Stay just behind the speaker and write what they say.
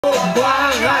Hey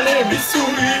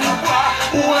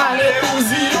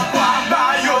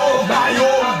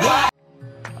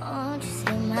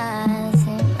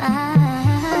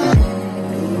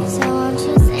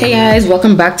guys,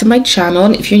 welcome back to my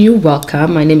channel. If you're new,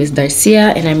 welcome. My name is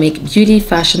Darcia and I make beauty,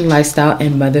 fashion, lifestyle,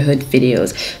 and motherhood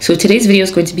videos. So today's video is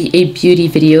going to be a beauty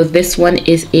video. This one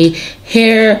is a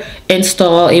hair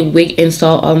install, a wig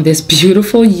install on this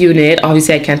beautiful unit.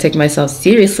 Obviously I can't take myself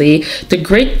seriously. The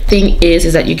great thing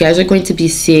is that you guys are going to be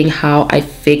seeing how I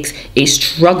fix a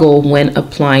struggle when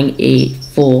applying a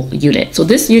full unit. So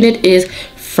this unit is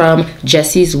from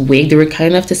Jessie'S Wig. They were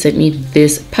kind enough to send me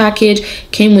this package.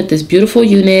 Came with this beautiful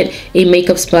unit, a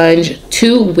makeup sponge,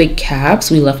 2 wig caps,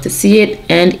 we love to see it,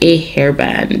 and a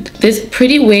hairband. This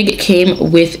pretty wig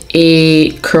came with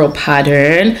a curl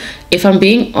pattern. If I'm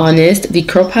being honest, the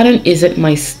curl pattern isn't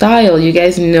my style. You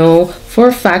guys know for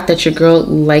a fact that your girl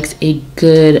likes a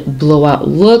good blowout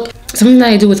look. Something that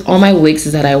I do with all my wigs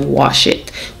is that I wash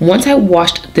it. Once I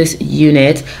washed this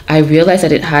unit, I realized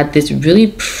that it had this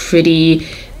really pretty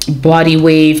body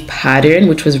wave pattern,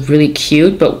 which was really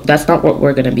cute, but that's not what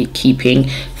we're gonna be keeping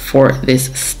for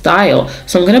this style.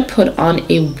 So I'm gonna put on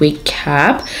a wig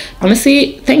cap.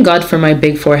 Honestly, thank God for my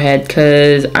big forehead,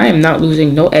 because I am not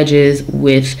losing no edges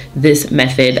with this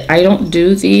method. I don't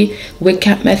do the wig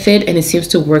cap method and it seems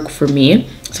to work for me.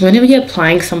 So I'm going to be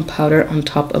applying some powder on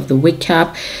top of the wig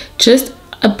cap, just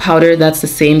a powder that's the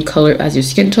same color as your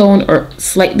skin tone or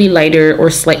slightly lighter or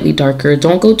slightly darker.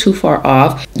 Don't go too far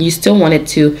off. You still want it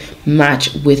to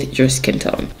match with your skin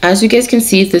tone. As you guys can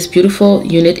see, this beautiful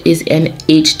unit is an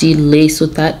HD lace, so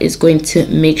that is going to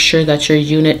make sure that your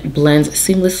unit blends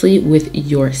seamlessly with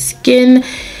your skin.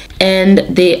 And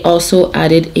they also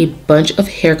added a bunch of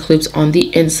hair clips on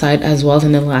the inside as well as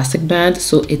an elastic band,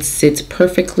 so it sits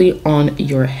perfectly on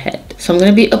your head. So I'm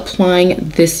going to be applying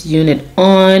this unit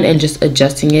on and just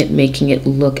adjusting it, making it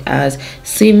look as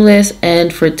seamless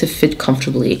and for it to fit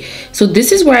comfortably. So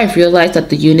this is where I've realized that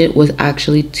the unit was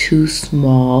actually too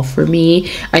small for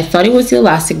me. I thought it was the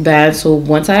elastic band, so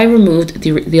once I removed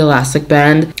the elastic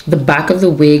band, the back of the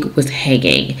wig was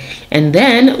hanging. And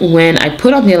then when I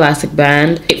put on the elastic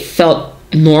band, it felt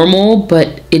normal,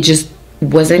 but it just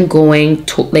wasn't going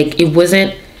to, like,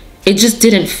 it just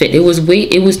didn't fit. It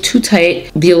was too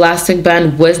tight. The elastic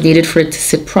band was needed for it to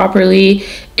sit properly.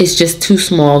 It's just too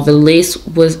small. The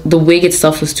wig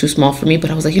itself was too small for me,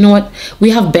 but I was like, you know what? We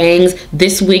have bangs.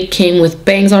 This wig came with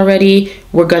bangs already.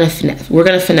 We're gonna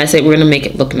finesse it. We're gonna make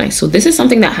it look nice. So this is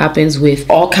something that happens with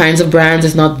all kinds of brands.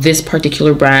 It's not this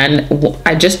particular brand.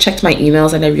 I just checked my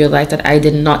emails and I realized that I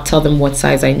did not tell them what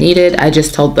size I needed. I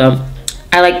just told them,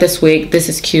 I like this wig, this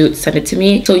is cute, send it to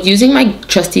me. So using my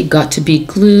trusty Got to Be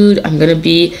glued, I'm gonna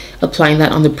be applying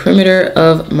that on the perimeter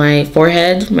of my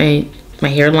forehead, my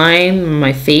hairline,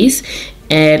 my face,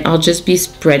 and I'll just be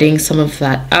spreading some of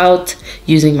that out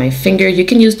using my finger. You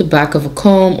can use the back of a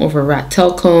comb or a rat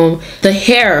tail comb. The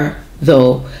hair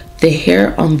though, the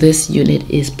hair on this unit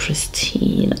is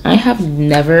pristine. I have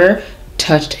never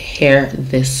touched hair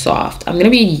this soft. I'm gonna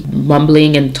be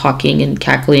mumbling and talking and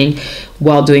cackling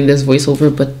while doing this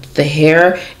voiceover, but the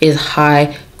hair is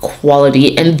high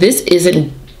quality, and this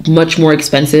isn't much more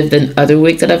expensive than other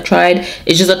wigs that I've tried.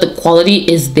 It's just that the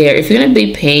quality is there. If you're gonna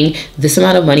be paying this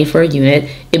amount of money for a unit,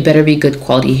 it better be good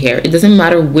quality hair. It doesn't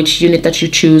matter which unit that you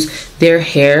choose, their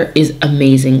hair is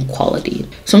amazing quality.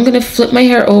 So I'm gonna flip my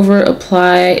hair over,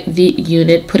 apply the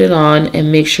unit, put it on,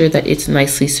 and make sure that it's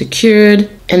nicely secured,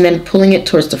 and then pulling it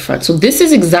towards the front. So this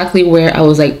is exactly where I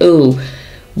was like, oh,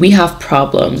 we have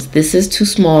problems. This is too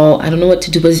small. I don't know what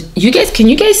to do. But can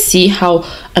you guys see how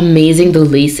amazing the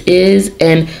lace is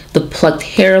and the plucked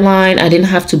hairline? I didn't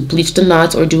have to bleach the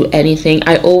knots or do anything.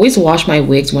 I always wash my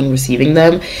wigs when receiving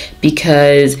them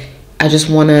because I just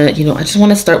want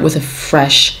to start with a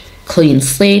fresh, clean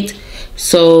slate.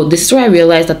 So this is where I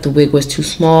realized that the wig was too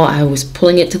small. I was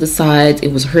pulling it to the sides.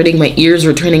 It was hurting. My ears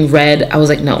were turning red. I was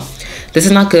like, no, this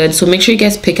is not good. So make sure you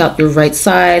guys pick out your right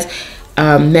size.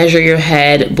 Measure your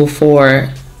head before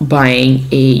buying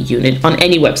a unit on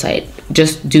any website.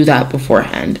 Just do that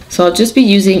beforehand. So I'll just be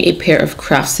using a pair of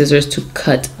craft scissors to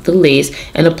cut the lace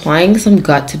and applying some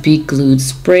Got to Be glued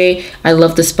spray. I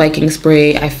love the spiking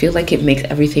spray. I feel like it makes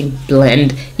everything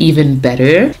blend even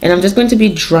better. And I'm just going to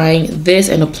be drying this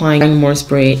and applying more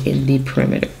spray in the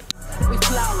perimeter.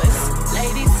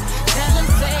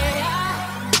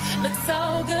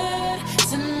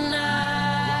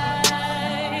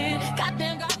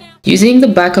 Using the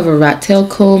back of a rat tail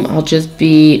comb, I'll just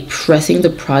be pressing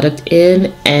the product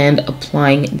in and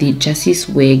applying the Jessie'S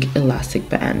Wig elastic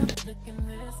band.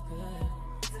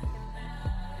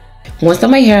 Once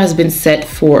that my hair has been set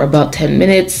for about 10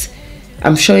 minutes,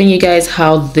 I'm showing you guys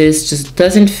how this just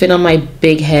doesn't fit on my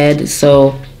big head,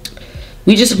 so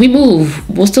we move.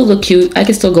 We'll still look cute. I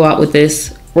can still go out with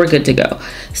this. We're good to go.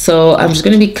 So I'm just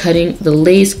going to be cutting the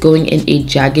lace, going in a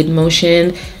jagged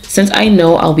motion. Since I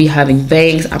know I'll be having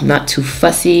bangs, I'm not too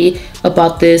fussy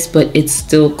about this, but it's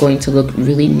still going to look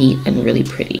really neat and really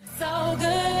pretty. So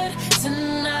good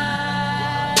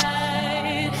tonight.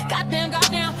 Goddamn,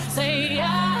 goddamn, say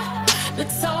yeah.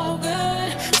 It's so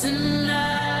good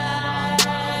tonight.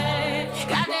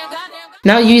 Goddamn, goddamn.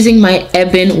 Now using my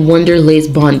Ebon Wonder Lace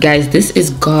Bond, guys, this is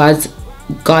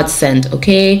godsend,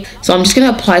 okay? So I'm just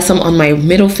gonna apply some on my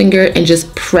middle finger and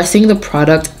just pressing the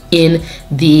product in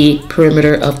the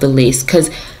perimeter of the lace, because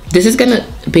this is gonna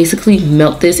basically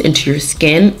melt this into your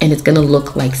skin and it's gonna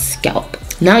look like scalp.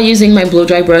 Now using my blow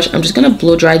dry brush, I'm just gonna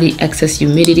blow dry the excess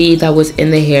humidity that was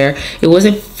in the hair. It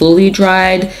wasn't fully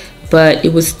dried, but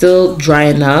it was still dry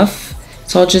enough.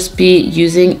 So I'll just be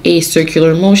using a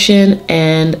circular motion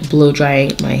and blow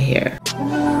drying my hair.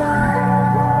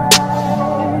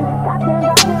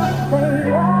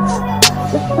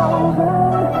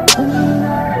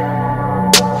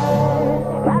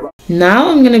 Now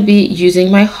I'm going to be using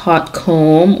my hot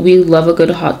comb. We love a good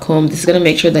hot comb. This is going to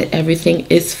make sure that everything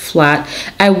is flat.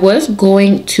 I was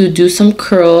going to do some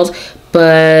curls,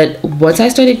 but once I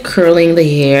started curling the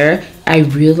hair, I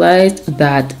realized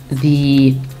that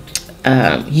the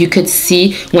you could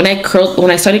see when I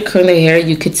started curling the hair,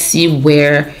 you could see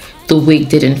where the wig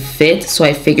didn't fit. So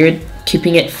I figured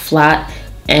keeping it flat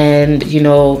and, you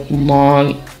know,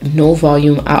 long, no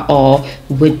volume at all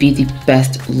would be the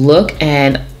best look.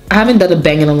 And I haven't done a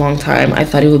bang in a long time. I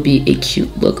thought it would be a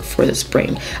cute look for the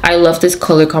spring. I love this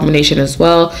color combination as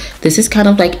well. This is kind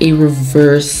of like a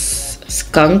reverse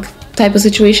skunk type of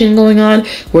situation going on,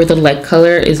 where the leg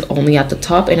color is only at the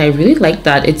top, and I really like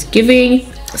that. It's giving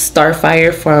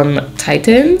Starfire from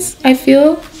Titans, I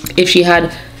feel, if she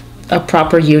had a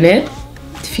proper unit.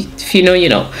 If you know, you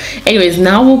know. Anyways,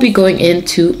 now we'll be going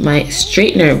into my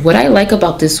straightener. What I like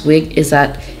about this wig is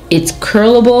that it's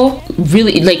curlable,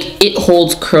 really, like it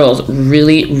holds curls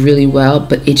really well,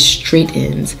 but it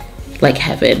straightens like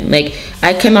heaven. Like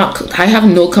I have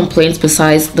no complaints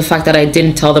besides the fact that I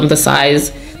didn't tell them the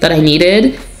size that I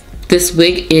needed. This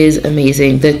wig is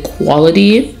amazing. The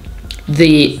quality,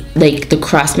 the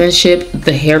craftsmanship,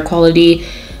 the hair quality,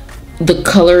 the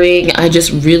coloring, I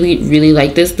just really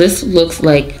like this. This looks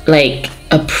like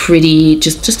a pretty,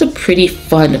 just a pretty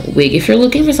fun wig. If you're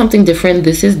looking for something different,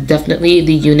 this is definitely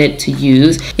the unit to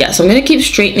use. Yeah, so I'm gonna keep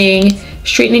straightening,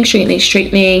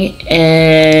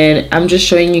 and I'm just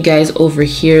showing you guys over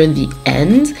here the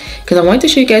end, because I wanted to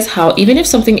show you guys how even if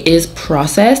something is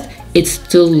processed, it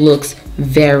still looks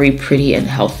very pretty and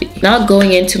healthy. Now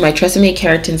going into my Tresemme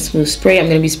Keratin Smooth Spray, I'm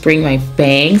going to be spraying my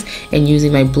bangs and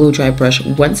using my blow dry brush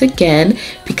once again,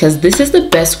 because this is the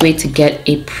best way to get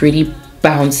a pretty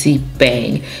bouncy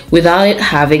bang without it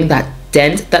having that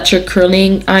dent that your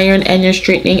curling iron and your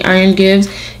straightening iron gives.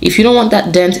 If you don't want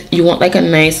that dent, you want like a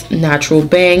nice natural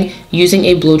bang, using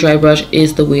a blow dry brush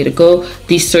is the way to go.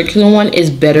 The circular one is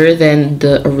better than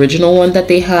the original one that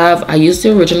they have. I used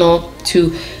the original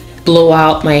to blow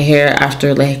out my hair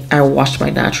after like I washed my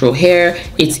natural hair.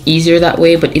 It's easier that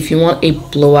way, but if you want a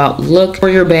blowout look for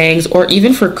your bangs or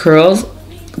even for curls,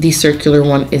 the circular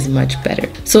one is much better.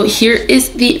 So here is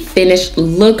the finished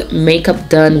look, makeup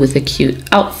done with a cute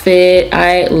outfit.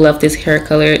 I love this hair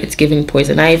color. It's giving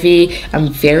poison ivy. I'm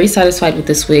very satisfied with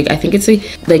this wig. I think it's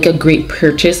a great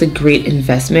purchase, a great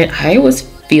investment. I was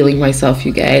feeling myself,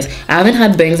 you guys. I haven't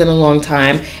had bangs in a long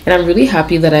time, and I'm really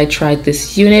happy that I tried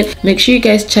this unit. Make sure you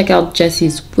guys check out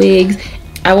Jessie's Wigs.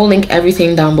 I will link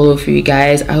everything down below for you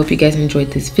guys. I hope you guys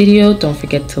enjoyed this video. Don't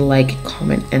forget to like,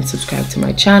 comment, and subscribe to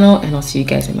my channel, and I'll see you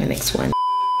guys in my next one.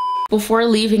 Before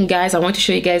leaving, guys, I want to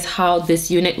show you guys how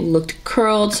this unit looked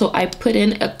curled. So I put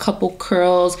in a couple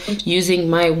curls using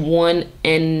my 1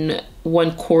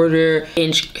 1/4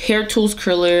 inch hair tools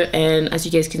curler, and as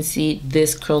you guys can see,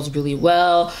 this curls really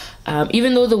well.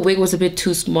 Even though the wig was a bit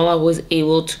too small, I was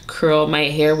able to curl my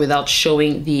hair without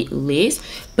showing the lace,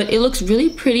 but it looks really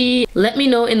pretty. Let me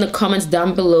know in the comments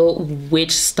down below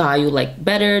which style you like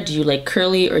better. Do you like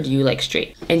curly or do you like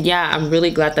straight? And yeah, I'm really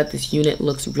glad that this unit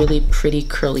looks really pretty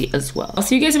curly as well. I'll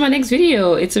see you guys in my next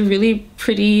video. It's a really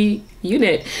pretty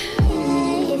unit.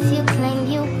 If you play